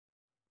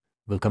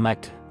Welcome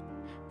back.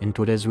 In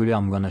today's video,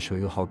 I'm gonna show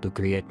you how to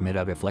create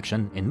mirror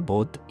reflection in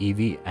both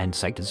Eevee and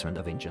Cycles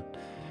render engine.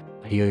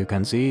 Here you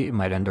can see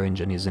my render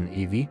engine is in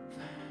Eevee.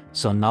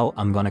 So now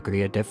I'm gonna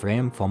create a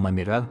frame for my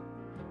mirror.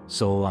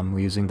 So I'm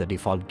using the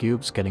default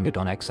cube, scaling it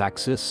on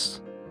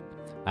x-axis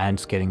and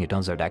scaling it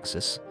on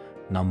z-axis.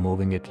 Now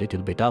moving it a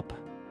little bit up.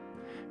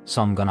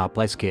 So I'm gonna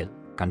apply scale.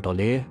 Ctrl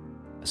A,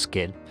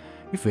 scale.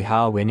 If we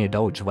have any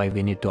doubts why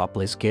we need to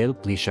apply scale,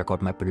 please check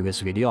out my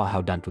previous video. I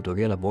have done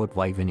tutorial about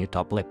why we need to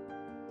apply.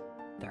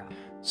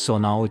 So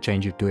now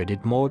change it to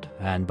edit mode,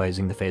 and by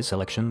using the face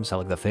selection,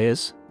 select the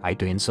face, I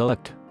to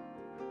inselect,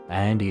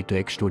 and E to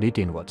extrude it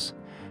inwards.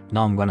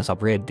 Now I'm gonna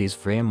separate this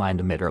frame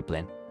and mirror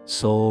plane.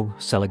 So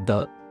select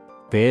the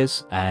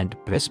face and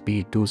press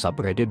P to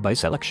separate it by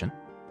selection.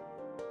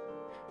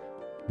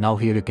 Now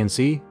here you can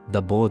see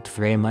the both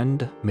frame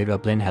and mirror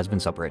plane has been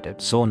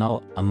separated. So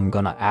now I'm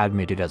gonna add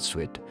materials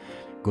to it.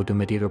 Go to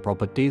material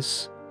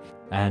properties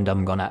and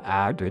I'm gonna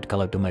add red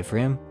color to my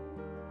frame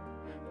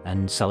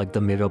and select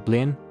the mirror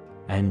plane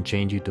and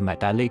change it to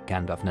metallic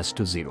and roughness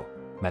to 0.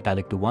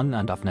 Metallic to 1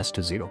 and roughness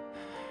to 0.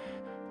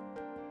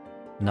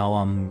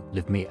 Now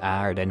let me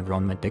add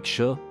environment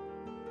texture.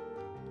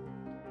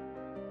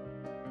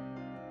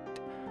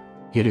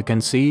 Here you can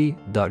see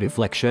the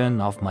reflection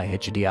of my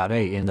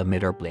HDRI in the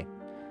mirror plane.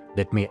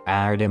 Let me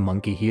add a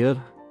monkey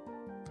here.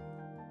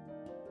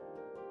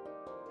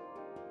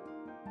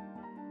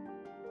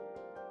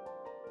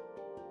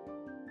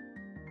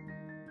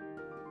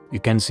 You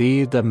can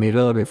see the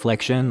mirror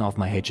reflection of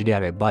my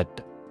HDRI,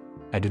 but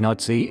I do not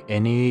see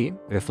any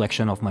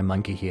reflection of my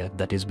monkey here.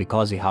 That is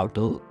because you have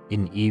to,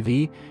 in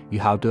Eevee, you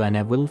have to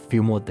enable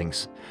few more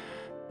things.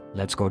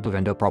 Let's go to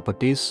render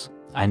properties,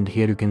 and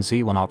here you can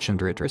see one option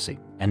to ray tracing.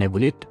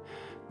 Enable it.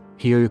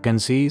 Here you can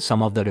see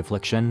some of the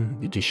reflection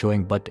it is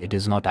showing, but it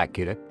is not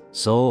accurate.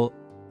 So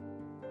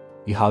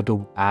you have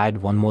to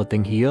add one more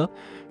thing here,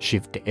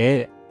 Shift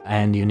A,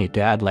 and you need to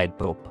add light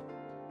probe.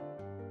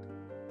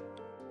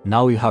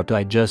 Now you have to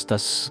adjust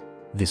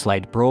this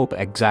light probe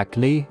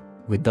exactly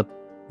with the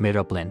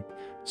mirror plane.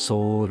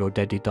 So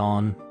rotate it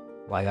on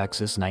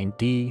y-axis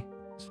 90,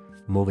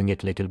 moving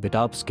it a little bit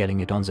up,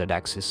 scaling it on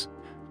z-axis.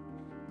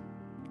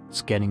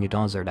 Scaling it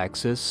on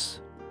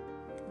z-axis.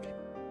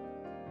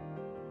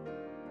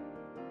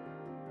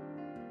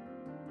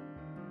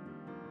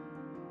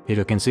 Here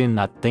you can see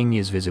nothing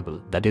is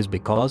visible. That is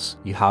because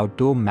you have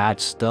to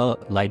match the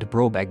light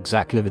probe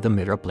exactly with the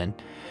mirror plane.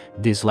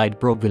 This light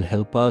probe will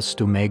help us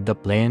to make the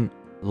plane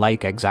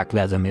like exactly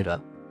as a mirror.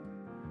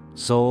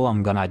 So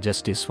I'm gonna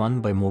adjust this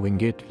one by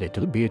moving it a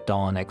little bit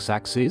on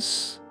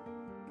x-axis.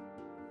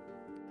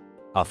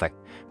 Perfect.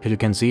 Here you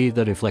can see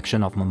the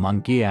reflection of my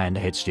monkey and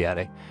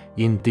HDRI.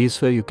 In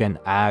this way you can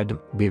add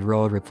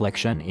mirror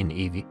reflection in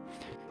Eevee.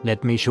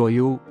 Let me show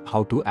you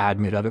how to add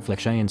mirror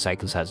reflection in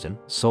Cycles as well.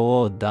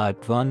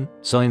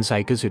 So in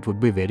Cycles it would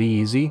be very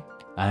easy,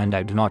 and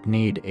I do not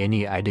need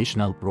any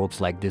additional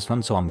probes like this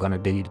one, so I'm gonna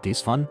delete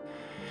this one.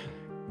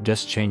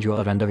 Just change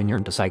your render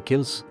engine to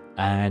Cycles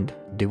and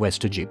device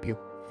to GPU.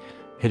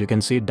 Here you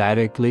can see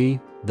directly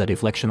the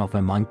reflection of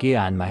my monkey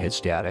and my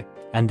HDRI.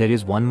 And there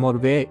is one more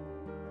way.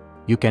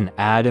 You can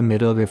add a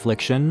mirror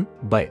reflection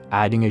by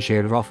adding a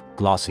shader of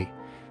glossy.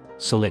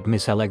 So let me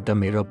select the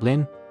mirror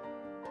plane.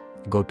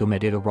 Go to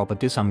material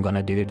properties, I'm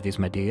gonna delete this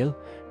material,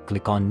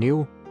 click on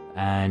new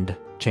and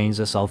change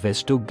the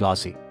surface to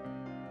glossy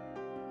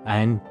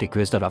and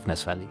decrease the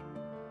roughness value.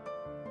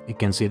 You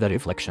can see the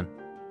reflection.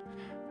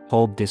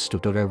 Hope this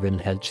tutorial will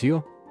help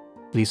you.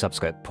 Please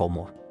subscribe for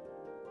more.